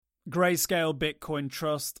Grayscale Bitcoin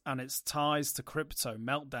Trust and its ties to crypto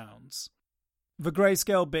meltdowns. The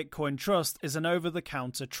Grayscale Bitcoin Trust is an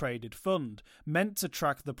over-the-counter traded fund meant to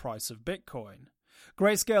track the price of Bitcoin.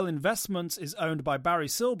 Grayscale Investments is owned by Barry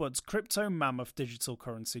Silbert's crypto mammoth digital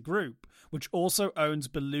currency group, which also owns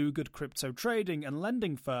beluga crypto trading and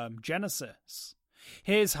lending firm Genesis.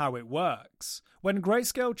 Here's how it works. When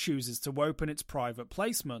Grayscale chooses to open its private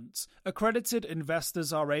placements, accredited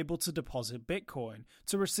investors are able to deposit Bitcoin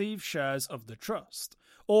to receive shares of the trust,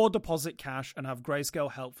 or deposit cash and have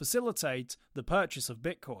Grayscale help facilitate the purchase of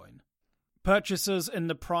Bitcoin. Purchasers in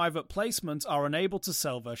the private placement are unable to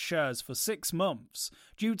sell their shares for 6 months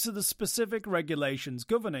due to the specific regulations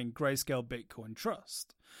governing Grayscale Bitcoin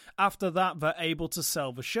Trust. After that, they're able to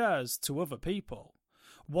sell the shares to other people.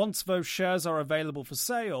 Once those shares are available for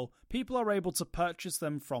sale, people are able to purchase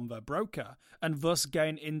them from their broker and thus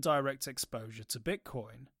gain indirect exposure to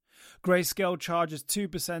Bitcoin. Grayscale charges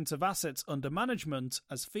 2% of assets under management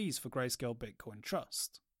as fees for Grayscale Bitcoin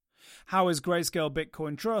Trust. How is Grayscale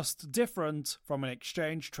Bitcoin Trust different from an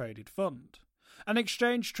exchange-traded fund? An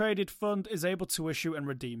exchange-traded fund is able to issue and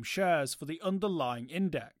redeem shares for the underlying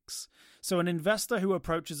index. So an investor who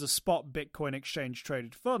approaches a spot Bitcoin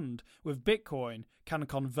exchange-traded fund with Bitcoin can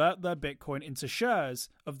convert their Bitcoin into shares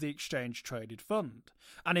of the exchange-traded fund.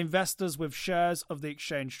 And investors with shares of the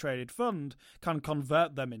exchange-traded fund can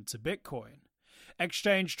convert them into Bitcoin.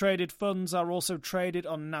 Exchange-traded funds are also traded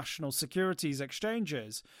on national securities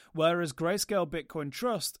exchanges, whereas Grayscale Bitcoin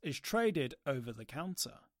Trust is traded over the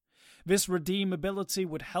counter. This redeemability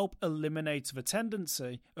would help eliminate the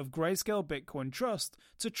tendency of Grayscale Bitcoin Trust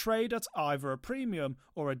to trade at either a premium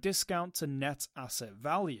or a discount to net asset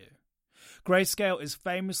value. Grayscale is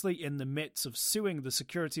famously in the midst of suing the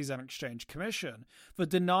Securities and Exchange Commission for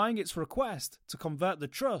denying its request to convert the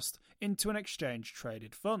trust into an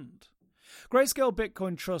exchange-traded fund. Grayscale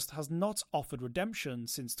Bitcoin Trust has not offered redemption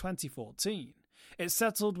since 2014. It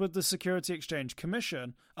settled with the Securities Exchange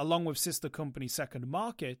Commission, along with sister company Second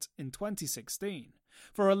Market, in 2016,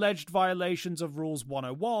 for alleged violations of Rules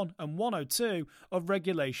 101 and 102 of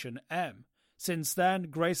Regulation M. Since then,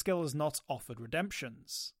 Grayscale has not offered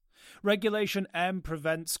redemptions. Regulation M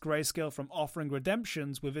prevents Grayscale from offering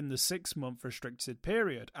redemptions within the 6-month restricted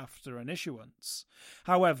period after an issuance.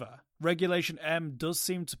 However, Regulation M does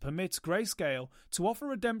seem to permit Grayscale to offer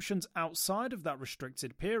redemptions outside of that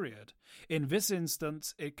restricted period. In this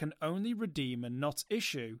instance, it can only redeem and not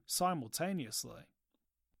issue simultaneously.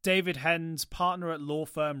 David Hens, partner at law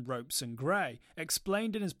firm Ropes & Gray,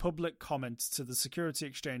 explained in his public comments to the Securities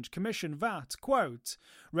Exchange Commission that, quote,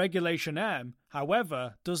 Regulation M,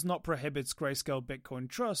 however, does not prohibit Grayscale Bitcoin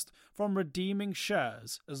Trust from redeeming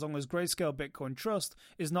shares as long as Grayscale Bitcoin Trust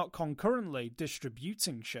is not concurrently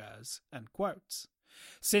distributing shares, end quote.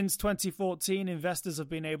 Since 2014, investors have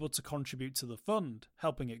been able to contribute to the fund,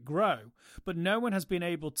 helping it grow, but no one has been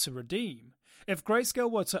able to redeem. If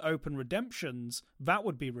Grayscale were to open redemptions, that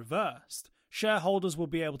would be reversed. Shareholders will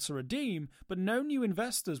be able to redeem, but no new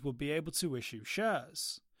investors will be able to issue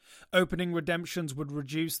shares. Opening redemptions would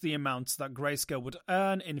reduce the amounts that Grayscale would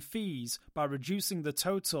earn in fees by reducing the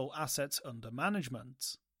total assets under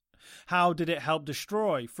management. How did it help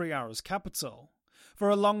destroy 3 Arrows Capital? For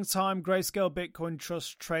a long time, Grayscale Bitcoin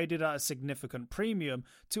Trust traded at a significant premium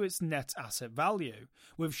to its net asset value,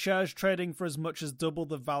 with shares trading for as much as double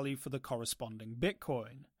the value for the corresponding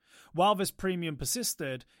Bitcoin. While this premium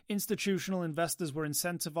persisted, institutional investors were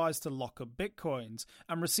incentivized to lock up Bitcoins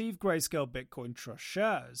and receive Grayscale Bitcoin Trust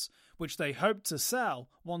shares, which they hoped to sell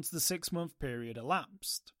once the 6-month period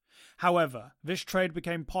elapsed. However, this trade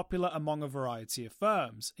became popular among a variety of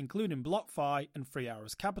firms, including BlockFi and 3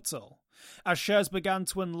 Arrows Capital. As shares began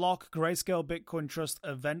to unlock, Grayscale Bitcoin Trust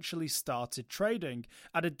eventually started trading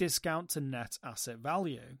at a discount to net asset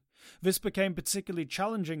value. This became particularly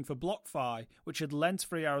challenging for BlockFi, which had lent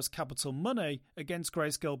 3 Arrows Capital money against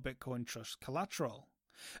Grayscale Bitcoin Trust collateral.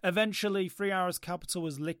 Eventually, 3 Arrows Capital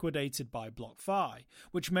was liquidated by BlockFi,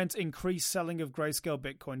 which meant increased selling of Grayscale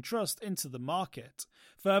Bitcoin Trust into the market,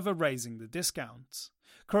 further raising the discount.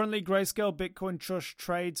 Currently, Grayscale Bitcoin Trust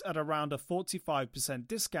trades at around a 45%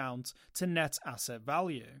 discount to net asset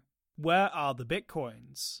value. Where are the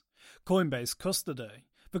Bitcoins? Coinbase custody.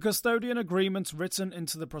 The custodian agreement written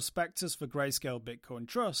into the prospectus for Grayscale Bitcoin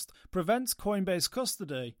Trust prevents Coinbase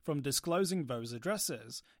custody from disclosing those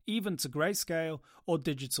addresses, even to Grayscale or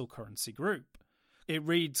Digital Currency Group. It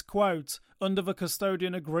reads, quote, Under the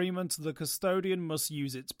custodian agreement, the custodian must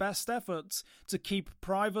use its best efforts to keep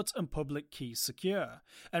private and public keys secure,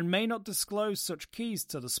 and may not disclose such keys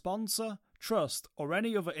to the sponsor, trust, or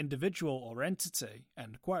any other individual or entity,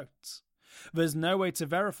 end quote. There's no way to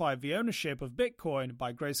verify the ownership of Bitcoin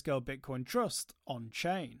by Grayscale Bitcoin Trust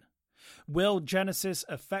on-chain. Will Genesis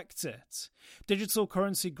affect it? Digital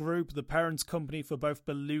Currency Group, the parent company for both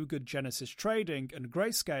Beluga Genesis Trading and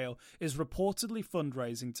Grayscale, is reportedly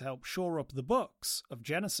fundraising to help shore up the books of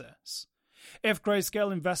Genesis. If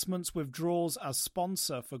Grayscale Investments withdraws as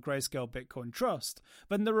sponsor for Grayscale Bitcoin Trust,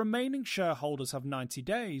 then the remaining shareholders have 90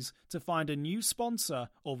 days to find a new sponsor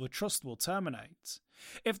or the trust will terminate.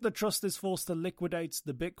 If the trust is forced to liquidate,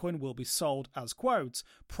 the Bitcoin will be sold as, quote,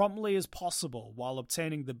 promptly as possible while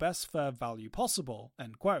obtaining the best fair value possible,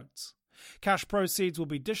 end quote. Cash proceeds will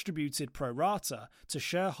be distributed pro rata to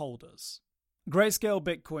shareholders. Grayscale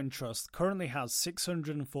Bitcoin Trust currently has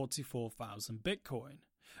 644,000 Bitcoin.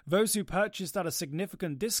 Those who purchased at a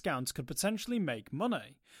significant discount could potentially make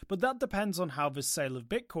money, but that depends on how the sale of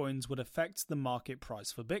Bitcoins would affect the market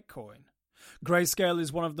price for Bitcoin. Grayscale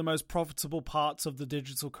is one of the most profitable parts of the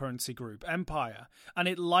digital currency group empire, and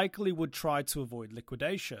it likely would try to avoid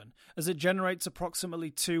liquidation, as it generates approximately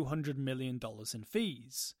 $200 million in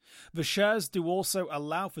fees. The shares do also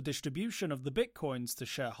allow for distribution of the Bitcoins to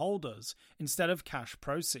shareholders, instead of cash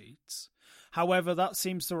proceeds. However, that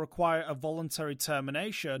seems to require a voluntary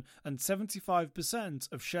termination and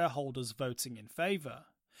 75% of shareholders voting in favour.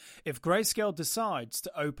 If Grayscale decides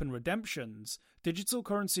to open redemptions, Digital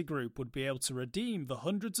Currency Group would be able to redeem the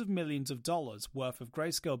hundreds of millions of dollars worth of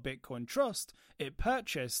Grayscale Bitcoin Trust it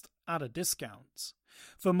purchased at a discount.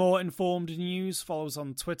 For more informed news, follow us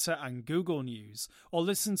on Twitter and Google News, or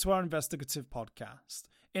listen to our investigative podcast,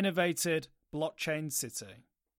 Innovated Blockchain City.